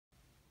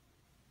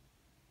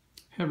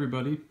Hey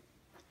everybody,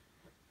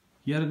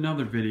 yet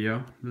another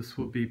video. This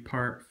will be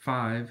part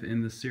 5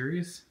 in the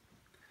series.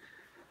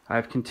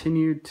 I've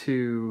continued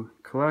to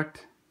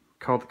collect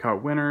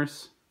Caldecott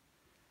winners.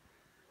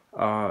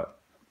 I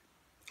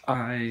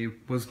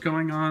was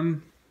going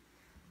on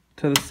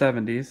to the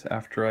 70s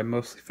after I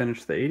mostly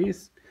finished the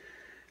 80s,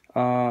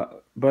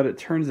 but it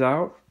turns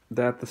out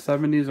that the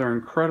 70s are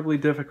incredibly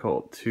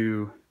difficult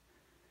to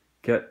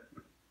get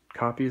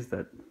copies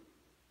that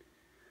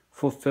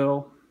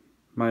fulfill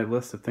my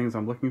list of things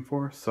I'm looking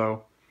for.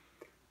 So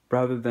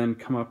rather than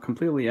come up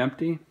completely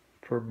empty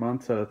for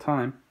months at a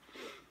time,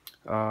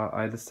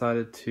 I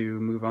decided to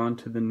move on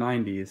to the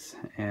 90s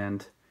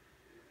and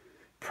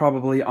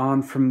probably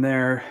on from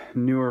there,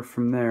 newer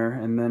from there,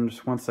 and then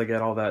just once I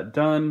get all that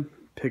done,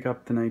 pick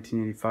up the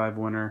 1985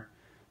 winner,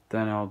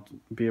 then I'll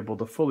be able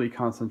to fully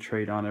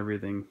concentrate on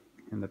everything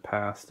in the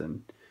past,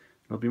 and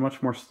it'll be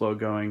much more slow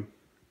going.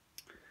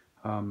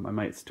 I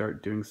might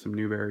start doing some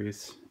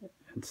Newberries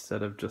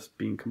instead of just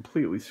being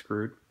completely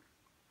screwed.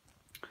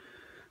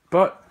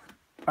 But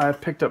I've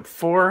picked up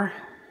 4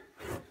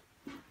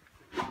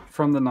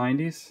 from the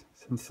 90s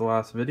since the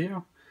last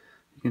video.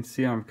 You can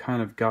see I've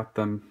kind of got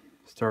them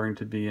starting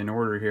to be in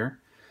order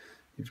here.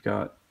 You've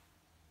got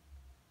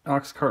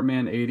Ox Cart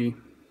Man 80,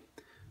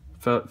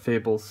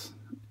 Fables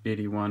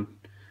 81.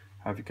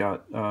 I've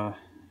got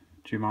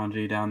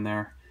Jumanji down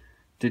there.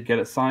 Did get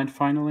it signed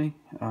finally.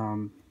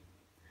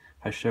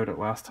 I showed it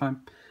last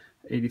time.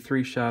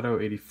 83 Shadow,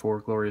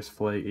 84 Gloria's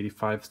Flay,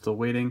 85 Still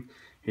Waiting,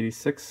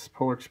 86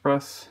 Polar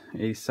Express,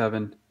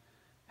 87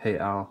 Hey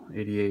Al,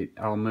 88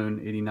 Al Moon,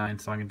 89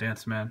 Song and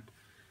Dance Man.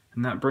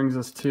 And that brings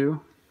us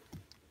to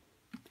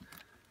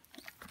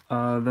the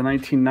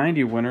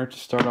 1990 winner to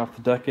start off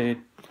the decade,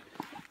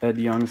 Ed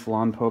Young's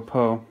Lon Po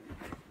Po.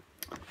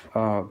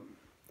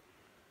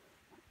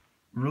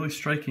 Really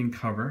striking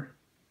cover.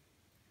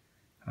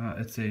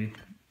 It's a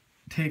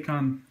take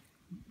on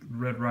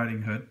Red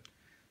Riding Hood,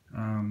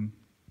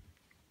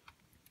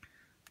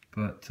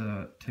 but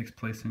takes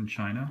place in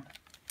China,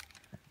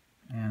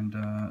 and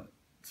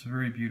it's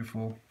very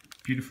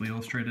beautifully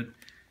illustrated.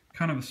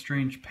 Kind of a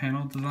strange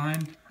panel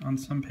design on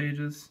some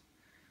pages,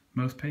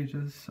 most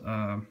pages.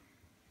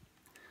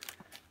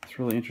 It's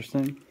really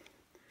interesting.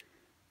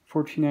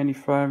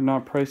 $14.95,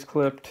 not price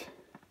clipped.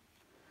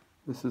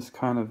 This is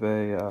kind of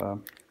a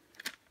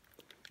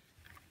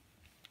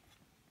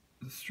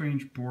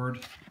strange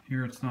board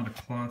here. It's not a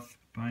cloth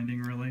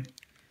binding really,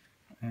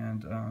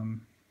 and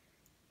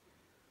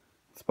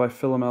it's by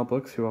Philomel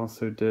Books, who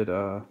also did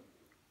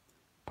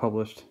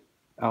published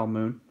Al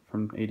Moon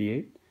from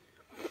 '88,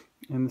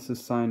 and this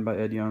is signed by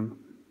Ed Young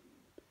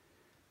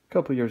a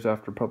couple years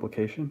after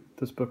publication.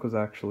 This book was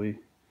actually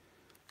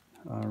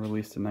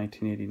released in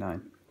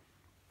 1989.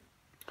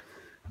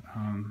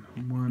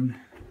 One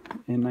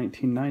in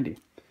 1990.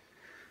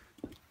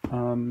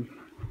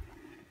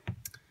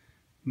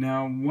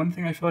 Now, one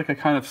thing I feel like I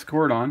kind of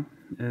scored on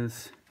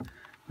is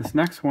this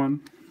next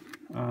one,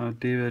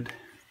 David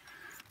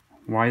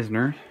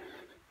Wiesner,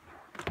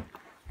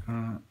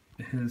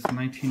 his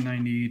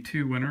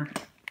 1992 winner,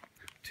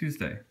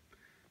 Tuesday.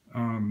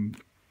 I'm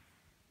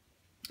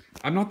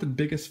not the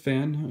biggest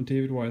fan of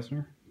David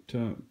Wiesner,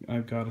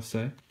 I've got to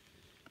say.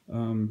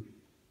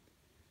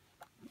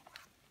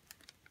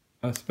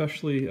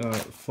 Especially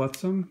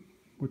Flotsam,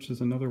 which is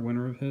another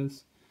winner of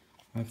his,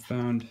 I've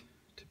found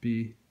to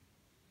be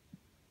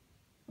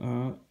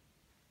it's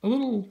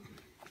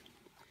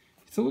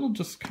a little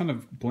just kind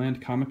of bland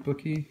comic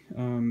booky,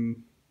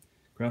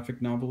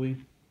 graphic novel-y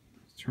in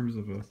terms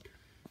of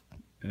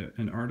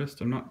an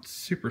artist. I'm not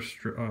super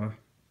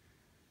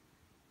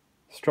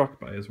struck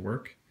by his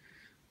work,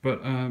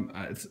 but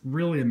it's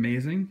really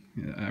amazing.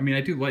 I mean, I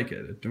do like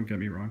it, don't get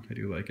me wrong, I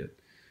do like it.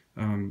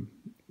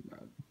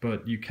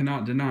 But you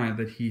cannot deny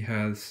that he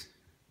has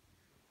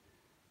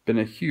been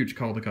a huge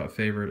Caldecott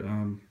favorite.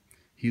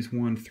 He's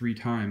won 3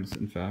 times,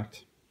 in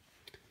fact.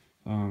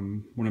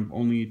 One of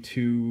only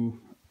 2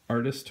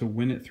 artists to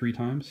win it 3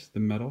 times, the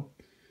medal,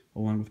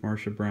 along with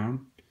Marcia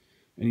Brown.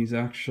 And he's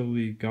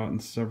actually gotten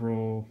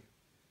several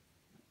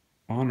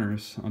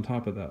honors on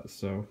top of that.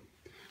 So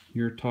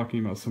you're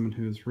talking about someone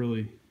who's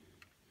really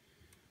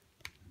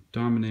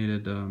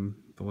dominated the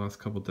last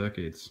couple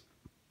decades.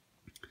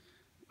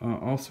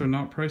 Also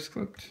not price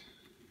clipped.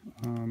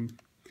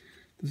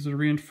 This is a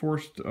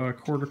reinforced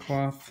quarter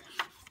cloth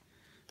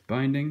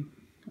binding,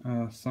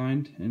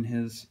 signed in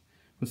his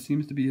what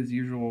seems to be his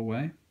usual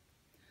way.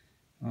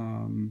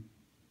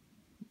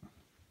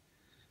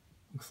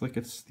 Looks like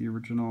it's the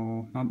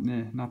original,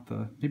 maybe not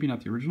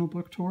the original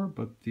book tour,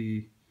 but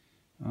the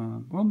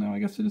well, no, I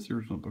guess it is the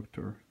original book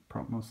tour,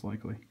 most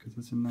likely, because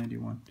it's in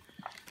 '91,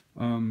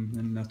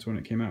 and that's when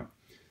it came out.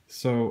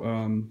 So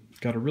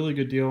got a really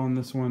good deal on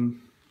this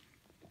one.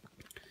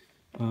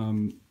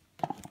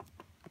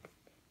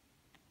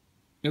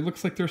 It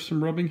looks like there's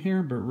some rubbing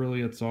here, but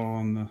really it's all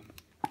on the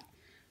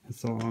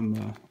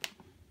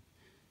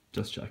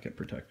dust jacket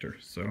protector.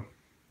 So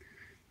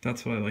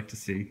that's what I like to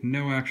see.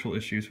 No actual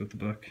issues with the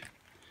book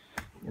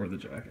or the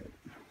jacket.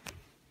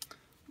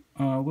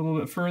 A little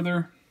bit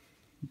further,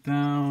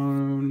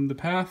 Down the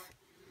path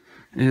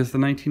is the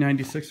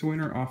 1996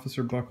 winner,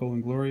 Officer Buckle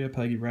and Gloria,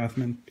 Peggy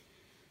Rathmann.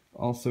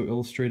 Also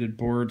illustrated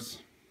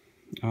boards.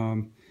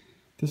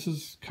 This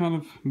is kind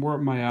of more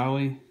up my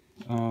alley.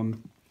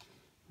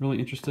 Really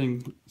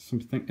interesting,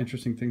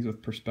 interesting things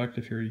with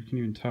perspective here. You can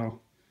even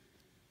tell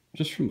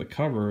just from the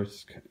cover,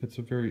 it's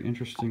a very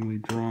interestingly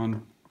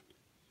drawn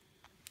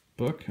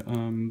book.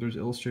 There's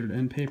illustrated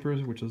end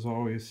papers, which is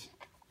always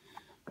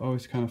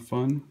kind of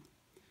fun.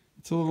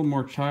 It's a little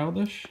more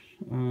childish,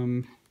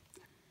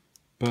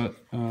 but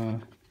I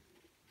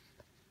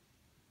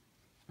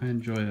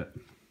enjoy it.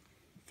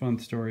 Fun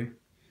story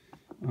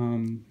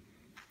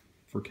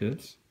for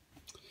kids.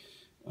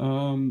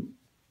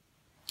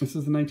 This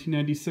is the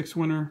 1996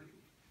 winner.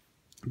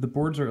 The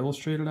boards are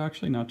illustrated,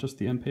 actually, not just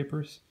the end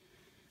papers.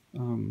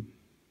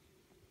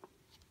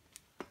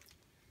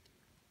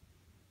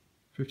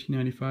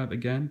 $15.95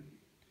 again.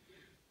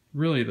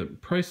 Really, the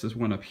prices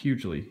went up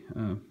hugely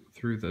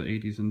through the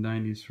 80s and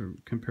 90s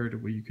compared to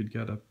what you could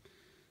get a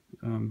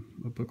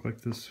book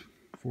like this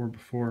for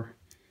before.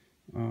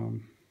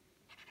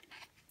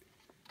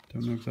 Don't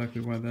know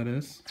exactly why that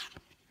is.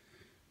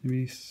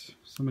 Maybe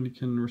somebody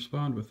can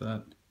respond with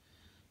that.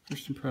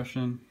 First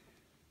impression.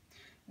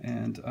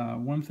 And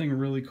one thing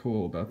really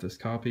cool about this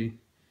copy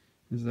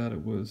is that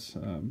it was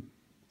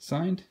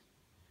signed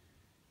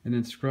and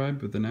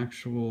inscribed with an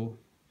actual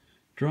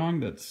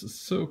drawing that's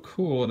so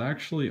cool. It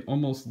actually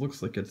almost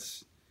looks like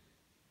it's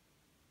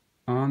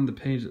on the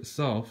page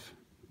itself.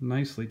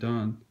 Nicely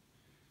done.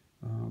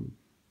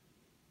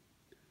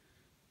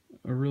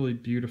 A really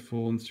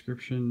beautiful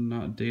inscription,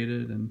 not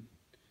dated, and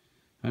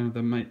I don't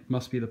know, that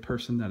must be the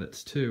person that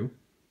it's to.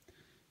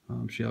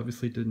 She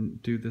obviously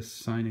didn't do this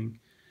signing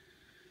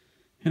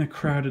in a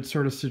crowded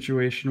sort of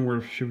situation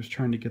where she was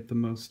trying to get the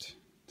most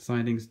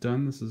signings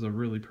done. This is a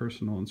really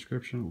personal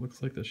inscription. It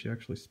looks like that she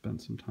actually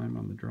spent some time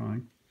on the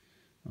drawing.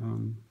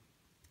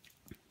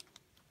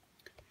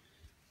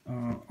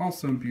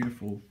 Also in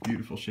beautiful,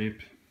 beautiful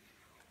shape.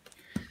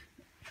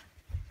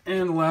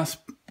 And last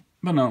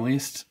but not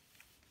least,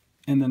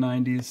 in the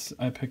 90s,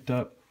 I picked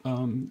up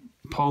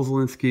Paul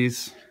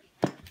Zelinsky's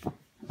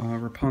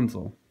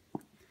Rapunzel.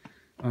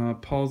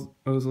 Paul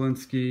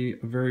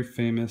Zelinsky, a very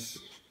famous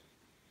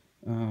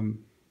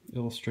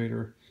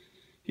illustrator.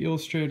 He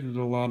illustrated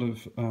a lot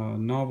of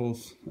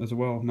novels as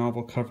well,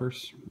 novel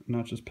covers,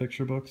 not just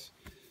picture books.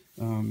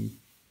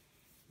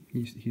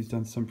 He's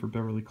done some for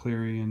Beverly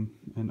Cleary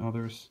and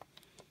others.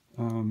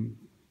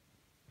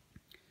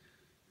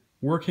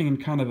 Working in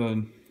kind of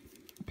a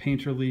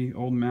painterly,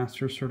 old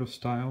master sort of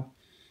style.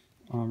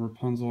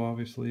 Rapunzel,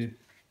 obviously,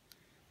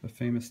 a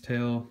famous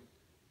tale.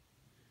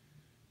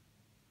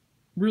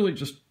 Really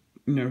just,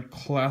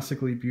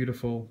 classically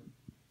beautiful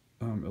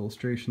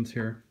illustrations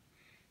here.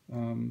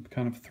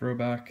 Kind of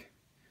throwback.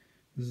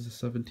 This is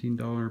a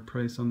 $17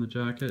 price on the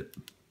jacket.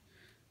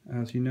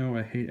 As you know,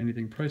 I hate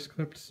anything price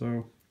clipped,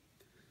 so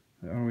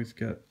I always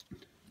get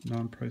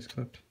non-price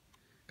clipped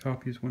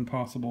copies when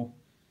possible.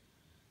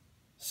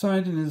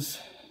 Signed in his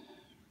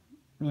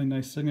really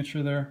nice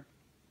signature there.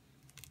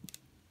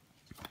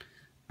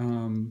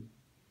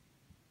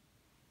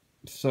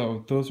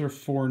 So those are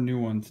 4 new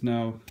ones.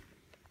 Now,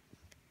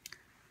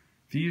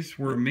 these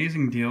were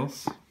amazing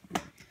deals.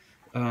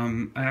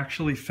 I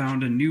actually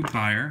found a new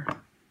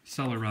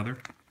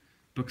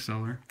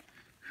bookseller,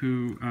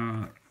 who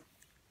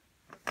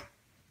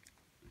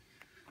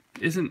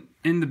isn't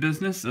in the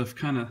business of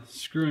kind of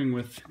screwing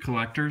with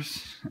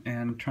collectors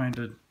and trying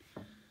to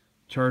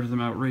charge them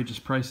outrageous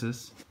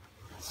prices.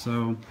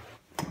 So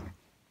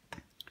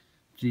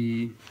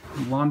the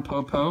Lon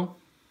Po Po,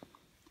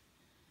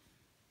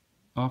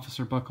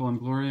 Officer Buckle and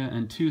Gloria,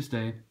 and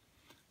Tuesday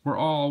were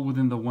all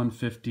within the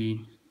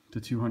 150 to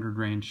 200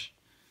 range.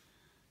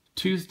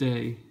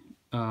 Tuesday,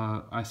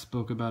 I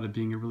spoke about it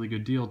being a really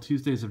good deal.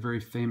 Tuesday is a very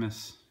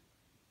famous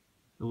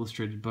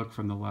illustrated book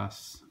from the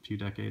last few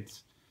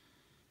decades,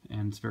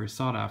 and it's very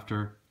sought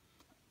after.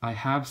 I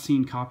have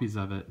seen copies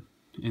of it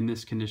in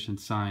this condition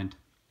signed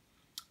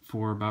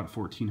for about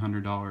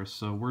 $1,400,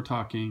 so we're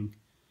talking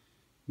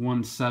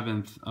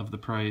 1/7 of the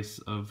price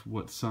of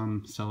what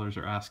some sellers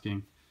are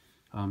asking.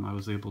 I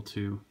was able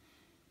to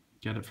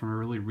get it from a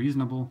really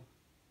reasonable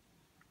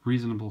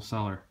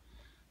seller,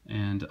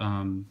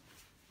 and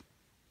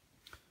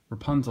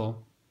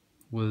Rapunzel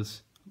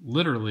was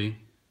literally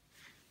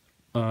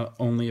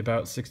only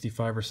about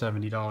 $65 or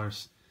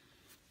 $70.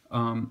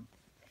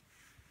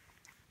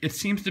 It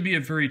seems to be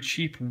a very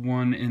cheap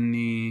one in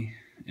the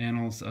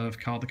annals of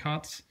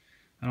Caldecott's.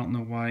 I don't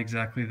know why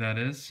exactly that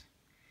is.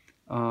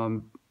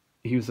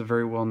 He was a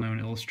very well-known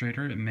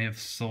illustrator. It may have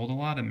sold a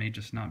lot. It may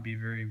just not be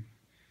very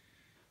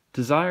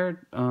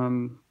desired.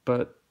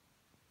 But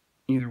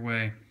either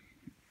way,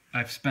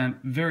 I've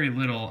spent very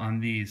little on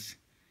these.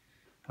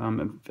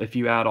 If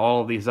you add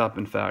all of these up,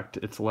 in fact,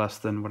 it's less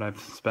than what I've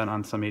spent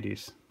on some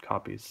 80s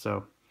copies,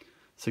 so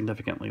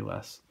significantly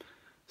less.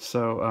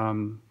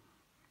 So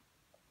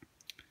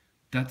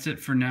that's it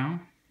for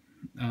now.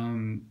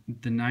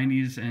 The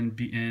 90s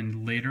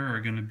and later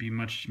are going to be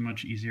much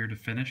easier to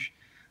finish.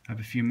 I have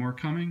a few more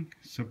coming,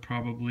 so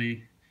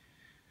probably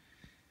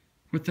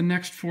with the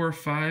next 4 or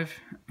 5,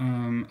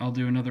 I'll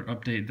do another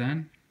update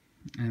then,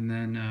 and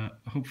then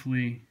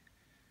hopefully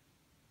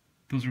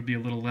those will be a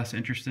little less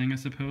interesting, I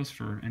suppose,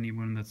 for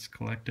anyone that's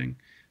collecting.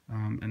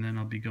 And then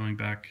I'll be going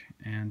back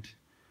and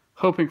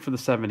hoping for the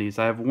 70s.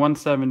 I have one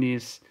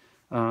 70s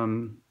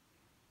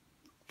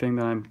thing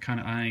that I'm kind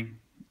of eyeing,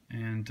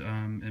 and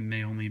it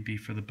may only be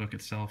for the book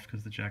itself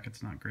because the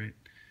jacket's not great,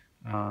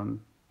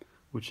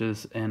 which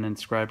is an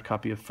inscribed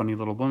copy of Funny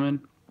Little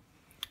Woman,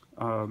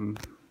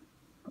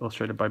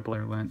 illustrated by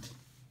Blair Lent,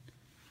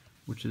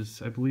 which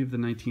is, I believe, the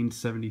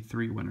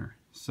 1973 winner.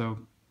 So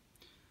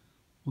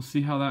we'll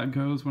see how that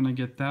goes when I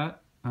get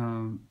that.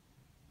 I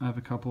have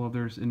a couple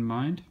others in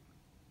mind,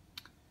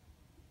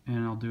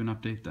 and I'll do an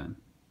update then.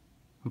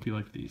 Hope you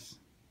like these.